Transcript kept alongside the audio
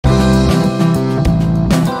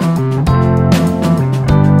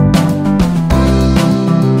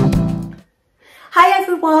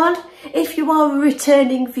everyone. If you are a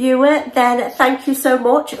returning viewer, then thank you so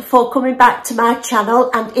much for coming back to my channel.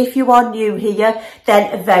 And if you are new here,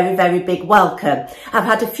 then a very, very big welcome. I've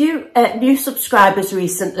had a few new subscribers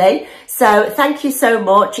recently, so thank you so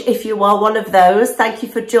much. If you are one of those, thank you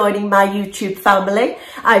for joining my YouTube family.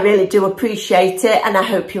 I really do appreciate it, and I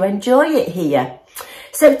hope you enjoy it here.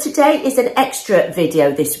 So today is an extra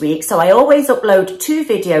video this week. So I always upload 2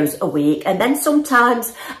 videos a week, and then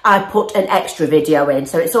sometimes I put an extra video in.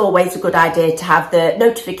 So it's always a good idea to have the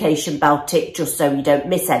notification bell tick just so you don't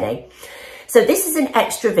miss any. So this is an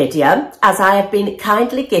extra video as I have been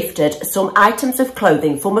kindly gifted some items of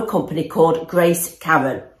clothing from a company called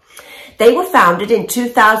Karin. They were founded in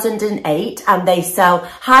 2008 and they sell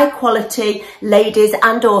high quality ladies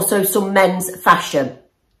and also some men's fashion.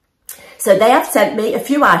 So they have sent me a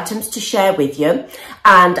few items to share with you,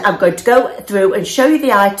 and I'm going to go through and show you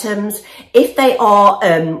the items. If they are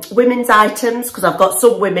women's items, because I've got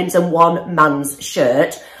some women's and one man's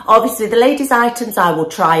shirt. Obviously the ladies' items I will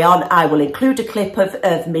try on. I will include a clip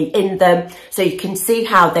of me in them so you can see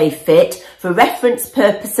how they fit. For reference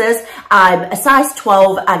purposes, I'm a size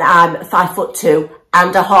 12 and I'm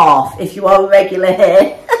 5'2.5". If you are a regular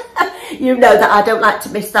here, you know that I don't like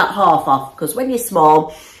to miss that half off, because when you're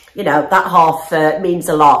small, you know, that half means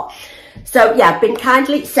a lot. So yeah, I've been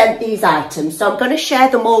kindly sent these items. So I'm going to share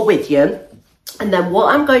them all with you. And then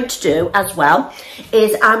what I'm going to do as well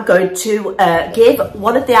is I'm going to give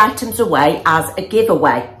one of the items away as a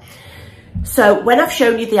giveaway. So when I've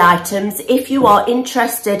shown you the items, if you are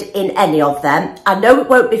interested in any of them, I know it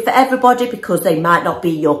won't be for everybody because they might not be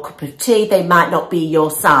your cup of tea, they might not be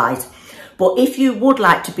your size. But if you would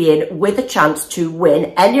like to be in with a chance to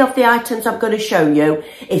win any of the items I'm going to show you,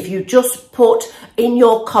 if you just put in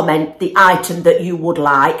your comment the item that you would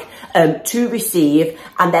like to receive,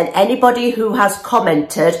 and then anybody who has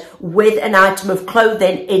commented with an item of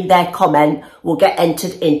clothing in their comment will get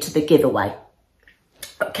entered into the giveaway.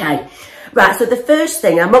 Okay, right, so the first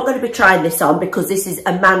thing, I'm not going to be trying this on because this is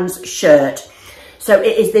a man's shirt. So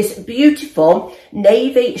it is this beautiful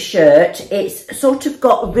navy shirt. It's sort of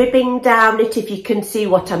got ribbing down it, if you can see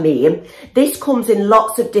what I mean. This comes in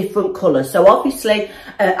lots of different colours. So obviously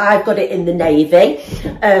I've got it in the navy,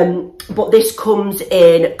 but this comes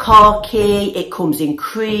in khaki, it comes in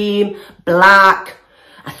cream, black.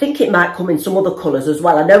 I think it might come in some other colours as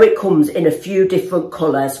well. I know it comes in a few different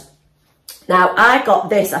colours. Now, I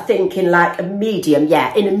got this, I think, in like a medium.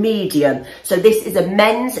 Yeah, in a medium. So this is a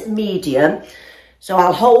men's medium. So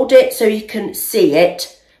I'll hold it so you can see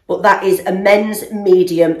it, but that is a men's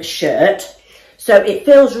medium shirt. So it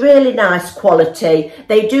feels really nice quality.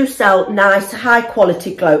 They do sell nice high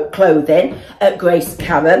quality clothing at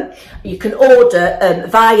Karin. You can order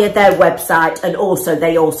via their website, and also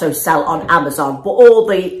they also sell on Amazon. But all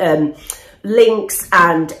the links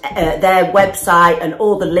and their website and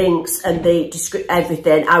all the links and the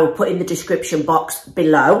everything I will put in the description box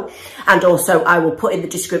below. And also I will put in the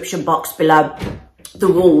description box below the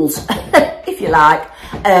rules, if you like,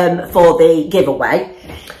 for the giveaway.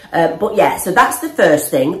 But yeah, so that's the first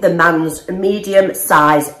thing, the man's medium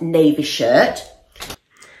size navy shirt.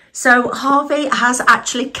 So Harvey has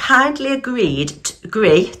actually kindly agreed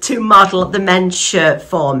to model the men's shirt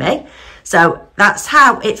for me. So that's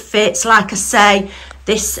how it fits. Like I say,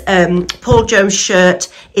 this Paul Jones shirt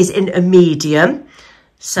is in a medium.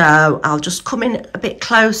 So I'll just come in a bit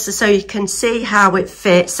closer so you can see how it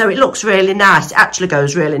fits. So it looks really nice. It actually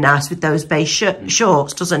goes really nice with those beige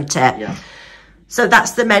shorts, doesn't it? Yeah. So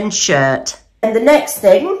that's the men's shirt. And the next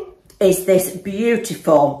thing is this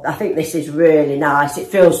beautiful, I think this is really nice. It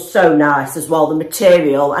feels so nice as well, the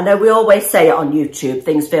material. I know we always say it on YouTube,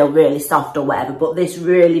 things feel really soft or whatever, but this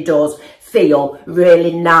really does feel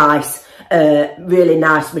really nice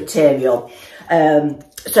material.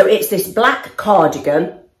 So it's this black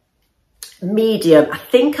cardigan, medium. I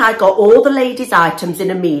think I got all the ladies' items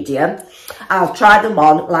in a medium. I'll try them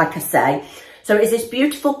on, like I say. So it's this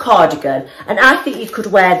beautiful cardigan, and I think you could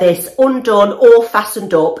wear this undone or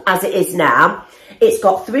fastened up as it is now. It's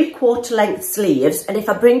got 3/4 length sleeves, and if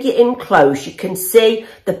I bring it in close, you can see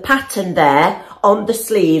the pattern there on the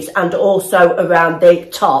sleeves and also around the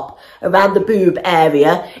top, around the boob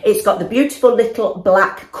area. It's got the beautiful little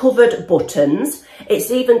black covered buttons.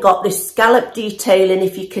 It's even got this scallop detailing,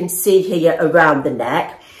 if you can see here, around the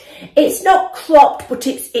neck. It's not cropped, but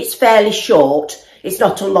it's fairly short. It's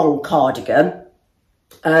not a long cardigan.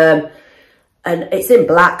 And it's in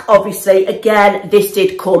black. Obviously, again, this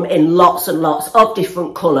did come in lots and lots of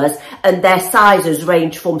different colours, and their sizes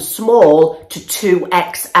range from small to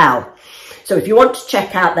 2XL. So if you want to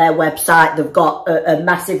check out their website, they've got a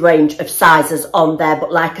massive range of sizes on there.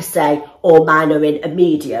 But like I say, all mine are in a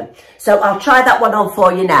medium. So I'll try that one on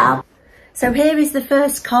for you now. So here is the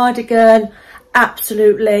first cardigan.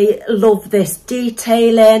 Absolutely love this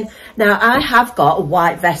detailing. Now I have got a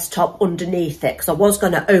white vest top underneath it because I was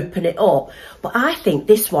going to open it up, but I think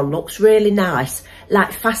this one looks really nice,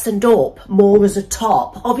 like fastened up more as a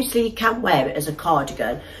top. Obviously you can wear it as a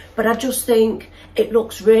cardigan, but I just think it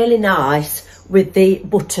looks really nice with the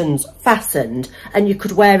buttons fastened, and you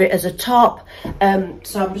could wear it as a top.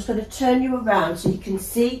 So I'm just going to turn you around so you can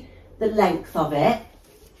see the length of it.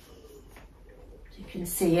 So you can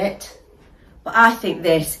see it. But I think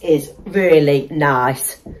this is really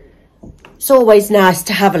nice. It's always nice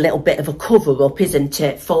to have a little bit of a cover up, isn't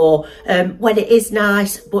it, for when it is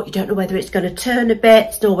nice, but you don't know whether it's going to turn a bit.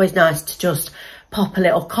 It's always nice to just pop a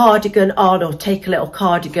little cardigan on, or take a little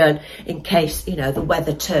cardigan in case, you know, the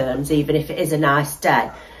weather turns, even if it is a nice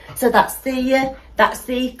day. So that's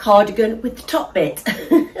the cardigan with the top bit.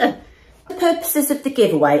 For the purposes of the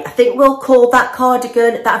giveaway, I think we'll call that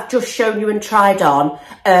cardigan that I've just shown you and tried on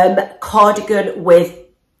cardigan with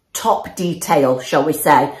top detail, shall we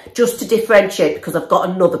say, just to differentiate, because I've got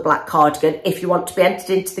another black cardigan. If you want to be entered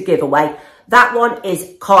into the giveaway, that one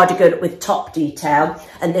is cardigan with top detail,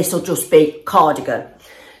 and this will just be cardigan.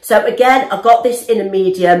 So again, I got this in a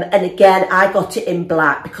medium, and again, I got it in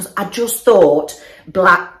black because I just thought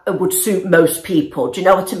black would suit most people. Do you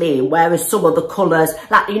know what I mean? Whereas some of the colours,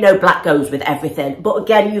 like, you know, black goes with everything. But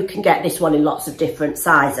again, you can get this one in lots of different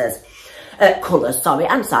sizes, colours, sorry,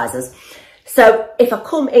 and sizes. So if I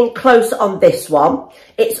come in closer on this one,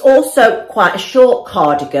 it's also quite a short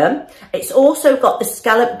cardigan. It's also got the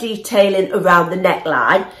scallop detailing around the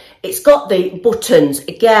neckline. It's got the buttons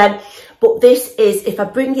again, but this is, if I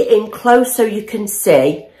bring it in close so you can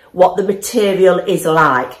see what the material is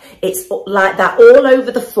like. It's like that all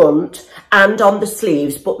over the front and on the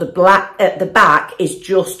sleeves, but the black at the back is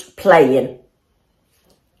just plain.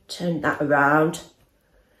 Turn that around.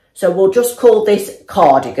 So we'll just call this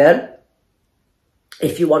cardigan,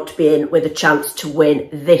 if you want to be in with a chance to win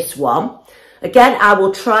this one. Again, I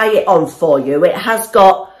will try it on for you. It has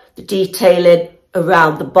got the detailing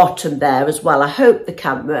around the bottom there as well. I hope the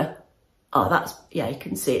camera, oh, that's, yeah, you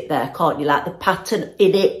can see it there, can't you? Like the pattern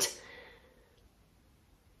in it.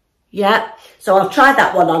 Yeah, so I'll try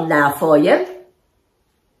that one on now for you.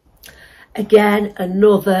 Again,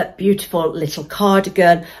 another beautiful little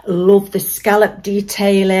cardigan. Love the scallop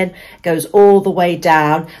detailing, goes all the way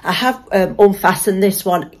down. I have unfastened this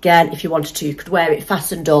one. Again, if you wanted to, you could wear it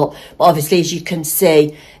fastened up, but obviously, as you can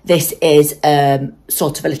see, this is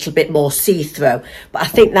sort of a little bit more see-through. But I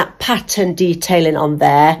think that pattern detailing on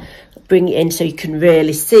there, bring it in so you can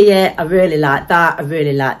really see it. I really like that. I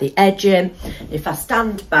really like the edging. If I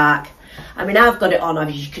stand back, I mean, I've got it on,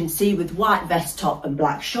 as you can see, with white vest top and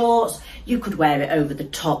black shorts. You could wear it over the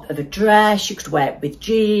top of a dress. You could wear it with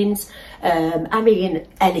jeans. I mean,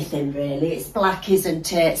 anything really. It's black,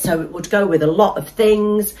 isn't it? So it would go with a lot of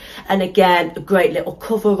things. And again, a great little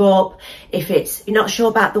cover up. If you're not sure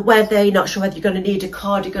about the weather, you're not sure whether you're going to need a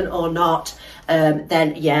cardigan or not,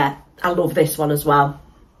 then yeah, I love this one as well.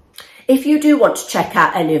 If you do want to check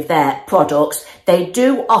out any of their products, they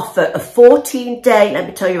do offer a 14-day, let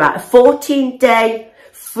me tell you right, a 14-day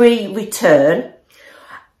free return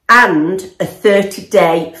and a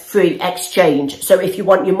 30-day free exchange. So if you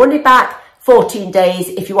want your money back, 14 days.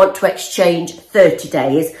 If you want to exchange, 30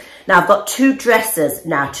 days. Now, I've got two dresses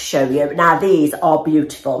now to show you. Now, these are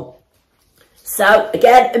beautiful. So,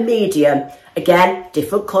 again, a medium. Again,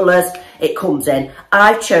 different colours it comes in.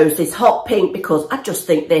 I chose this hot pink because I just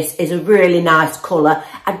think this is a really nice colour.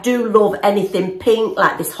 I do love anything pink,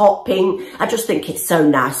 like this hot pink. I just think it's so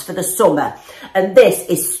nice for the summer. And this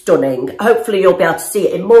is stunning. Hopefully you'll be able to see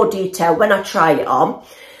it in more detail when I try it on.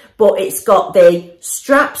 But it's got the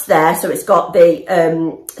straps there. So it's got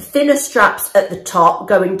the thinner straps at the top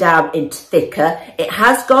going down into thicker. It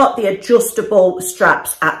has got the adjustable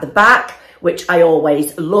straps at the back, which I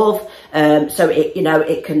always love. So it, you know,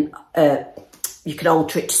 it can, you can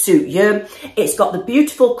alter it to suit you. It's got the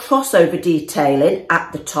beautiful crossover detailing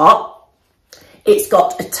at the top. It's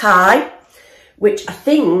got a tie, which I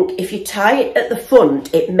think if you tie it at the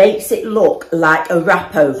front, it makes it look like a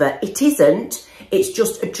wrap over. It isn't. It's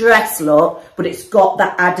just a dress look, but it's got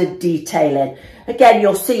that added detailing. Again,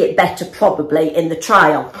 you'll see it better probably in the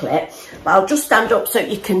trial clip, but I'll just stand up so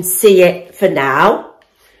you can see it for now.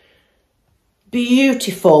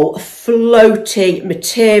 Beautiful floaty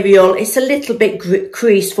material. It's a little bit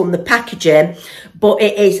creased from the packaging, but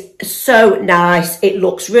it is so nice. It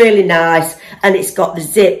looks really nice, and it's got the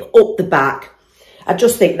zip up the back. I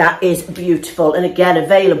just think that is beautiful, and again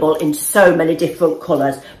available in so many different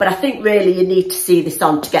colours. But I think really you need to see this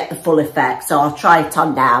on to get the full effect, so I'll try it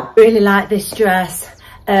on now. Really like this dress.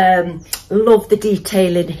 Love the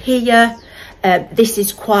detailing here. This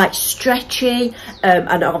is quite stretchy,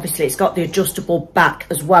 and obviously it's got the adjustable back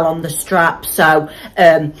as well on the strap, so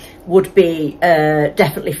would be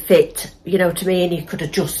definitely fit, you know what I mean? You could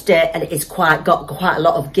adjust it, and it is got quite a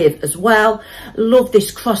lot of give as well. Love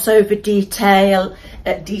this crossover detail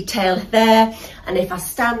there, and if I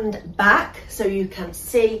stand back so you can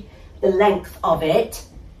see the length of it,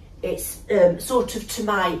 it's sort of to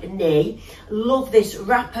my knee. Love this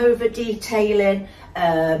wrap over detailing.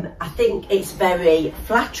 I think it's very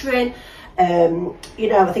flattering. You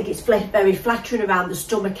know, I think it's very flattering around the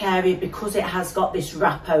stomach area because it has got this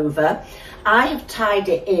wrap over. I have tied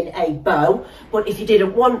it in a bow, but if you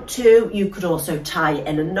didn't want to, you could also tie it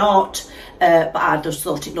in a knot. But I just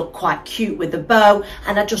thought it looked quite cute with the bow,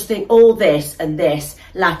 and I just think all this and this,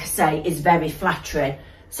 like I say, is very flattering.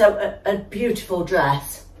 So a beautiful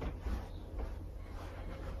dress.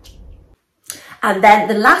 And then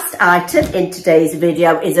the last item in today's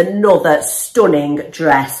video is another stunning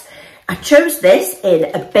dress. I chose this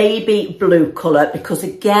in a baby blue colour because,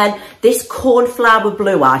 again, this cornflower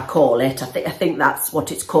blue, I call it. I think that's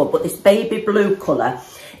what it's called. But this baby blue colour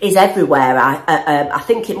is everywhere. I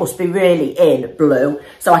think it must be really in blue.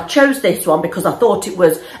 So I chose this one because I thought it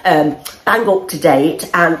was bang up to date,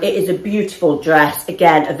 and it is a beautiful dress.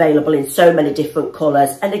 Again, available in so many different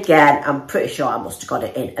colours. And again, I'm pretty sure I must have got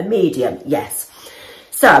it in a medium. Yes.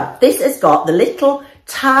 So this has got the little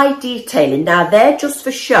tie detailing. Now they're just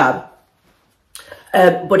for show.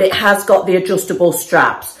 But it has got the adjustable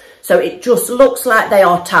straps, so it just looks like they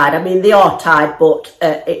are tied. I mean, they are tied, but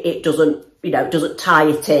it doesn't, you know, doesn't tie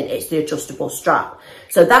it in. It's the adjustable strap.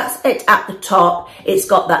 So that's it at the top. It's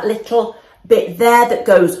got that little bit there that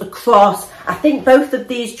goes across. I think both of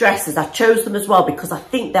these dresses, I chose them as well because I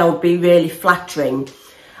think they'll be really flattering.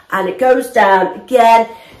 And it goes down again,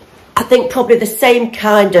 I think probably the same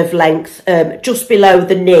kind of length, just below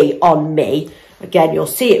the knee on me. Again, you'll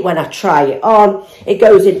see it when I try it on. It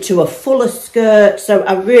goes into a fuller skirt, so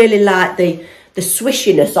I really like the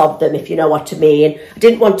swishiness of them, if you know what I mean. I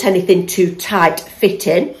didn't want anything too tight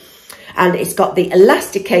fitting. And it's got the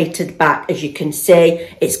elasticated back, as you can see.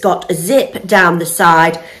 It's got a zip down the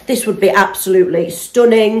side. This would be absolutely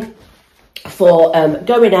stunning for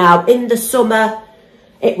going out in the summer.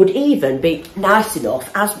 It would even be nice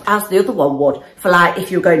enough, as the other one would, for like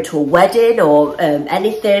if you're going to a wedding or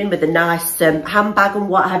anything with a nice handbag and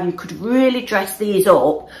what have you. Could really dress these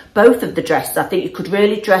up. Both of the dresses, I think you could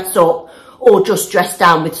really dress up, or just dress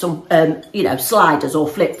down with some, you know, sliders or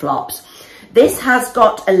flip-flops. This has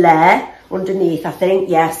got a layer underneath, I think.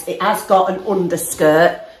 Yes, it has got an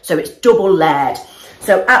underskirt, so it's double layered.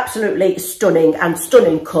 So absolutely stunning, and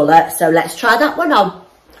stunning colour. So let's try that one on.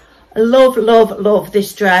 Love, love, love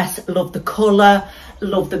this dress. Love the colour.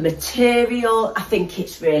 Love the material. I think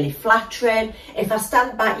it's really flattering. If I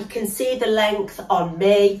stand back, you can see the length on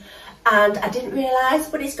me. And I didn't realise,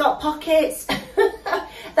 but it's got pockets.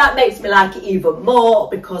 That makes me like it even more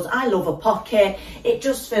because I love a pocket. It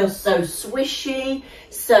just feels so swishy,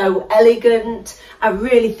 so elegant. I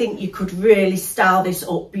really think you could really style this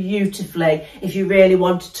up beautifully if you really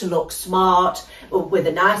wanted to look smart with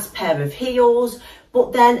a nice pair of heels.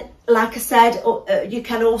 But then, like I said, you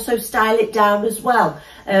can also style it down as well.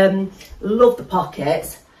 Love the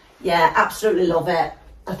pockets. Yeah, absolutely love it.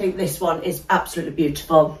 I think this one is absolutely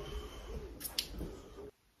beautiful.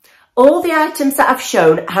 All the items that I've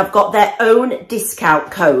shown have got their own discount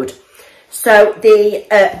code. So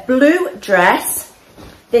the blue dress,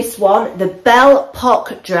 this one, the Belle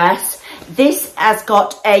Pock dress, this has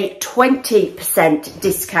got a 20%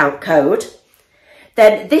 discount code.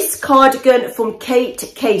 Then this cardigan from Kate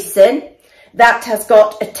Kaysen, that has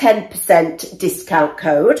got a 10% discount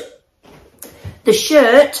code. The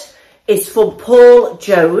shirt is from Paul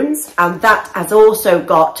Jones, and that has also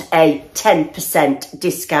got a 10%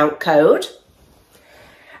 discount code.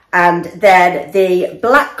 And then the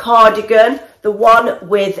black cardigan, the one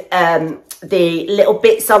with the little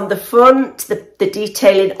bits on the front, the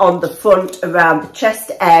detailing on the front around the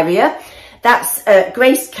chest area, that's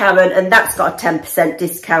Grace Karin, and that's got a 10%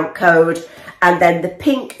 discount code. And then the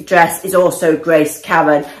pink dress is also Grace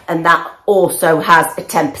Karin, and that also has a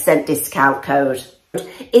 10% discount code.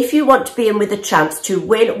 If you want to be in with a chance to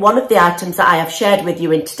win one of the items that I have shared with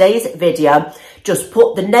you in today's video, just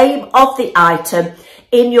put the name of the item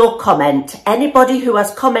in your comment. Anybody who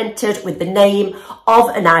has commented with the name of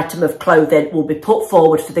an item of clothing will be put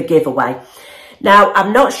forward for the giveaway. Now,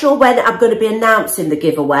 I'm not sure when I'm going to be announcing the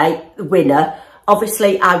giveaway winner,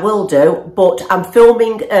 obviously I will do, but I'm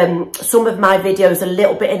filming some of my videos a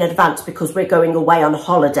little bit in advance because we're going away on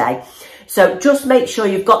holiday. So just make sure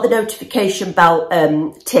you've got the notification bell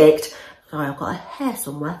ticked. Sorry, I've got a hair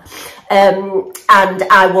somewhere. And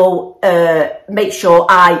I will make sure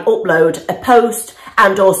I upload a post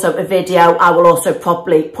and also a video. I will also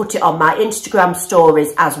probably put it on my Instagram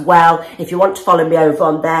stories as well. If you want to follow me over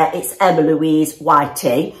on there, it's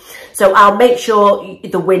Emmalouise.yt. So I'll make sure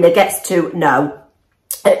the winner gets to know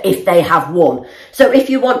if they have won. So if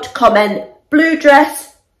you want to comment blue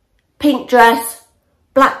dress, pink dress,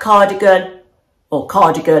 black cardigan or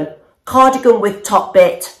cardigan with top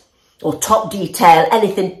bit or top detail,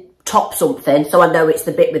 anything top something, so I know it's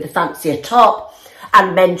the bit with the fancier top,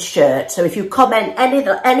 and men's shirt. So if you comment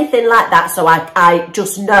anything like that, so I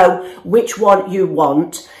just know which one you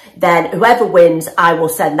want, then whoever wins, I will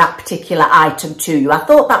send that particular item to you. I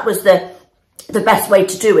thought that was the best way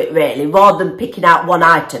to do it, really, rather than picking out one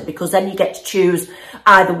item, because then you get to choose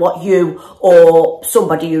either what you or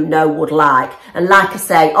somebody you know would like. And like I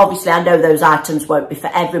say, obviously I know those items won't be for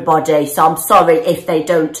everybody, so I'm sorry if they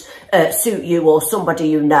don't suit you or somebody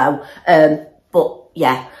you know, but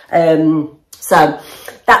yeah, so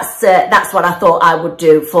that's what I thought I would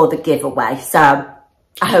do for the giveaway. So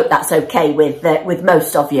I hope that's okay with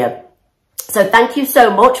most of you. So thank you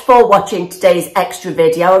so much for watching today's extra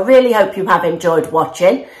video. I really hope you have enjoyed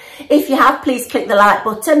watching. If you have, please click the like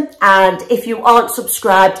button. And if you aren't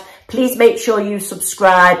subscribed, please make sure you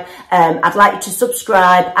subscribe. I'd like you to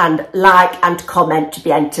subscribe and like and comment to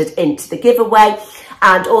be entered into the giveaway.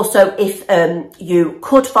 And also, if you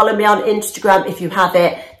could follow me on Instagram, if you have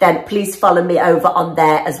it, then please follow me over on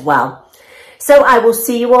there as well. So I will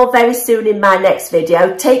see you all very soon in my next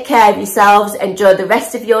video. Take care of yourselves. Enjoy the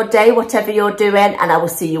rest of your day, whatever you're doing. And I will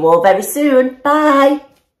see you all very soon. Bye.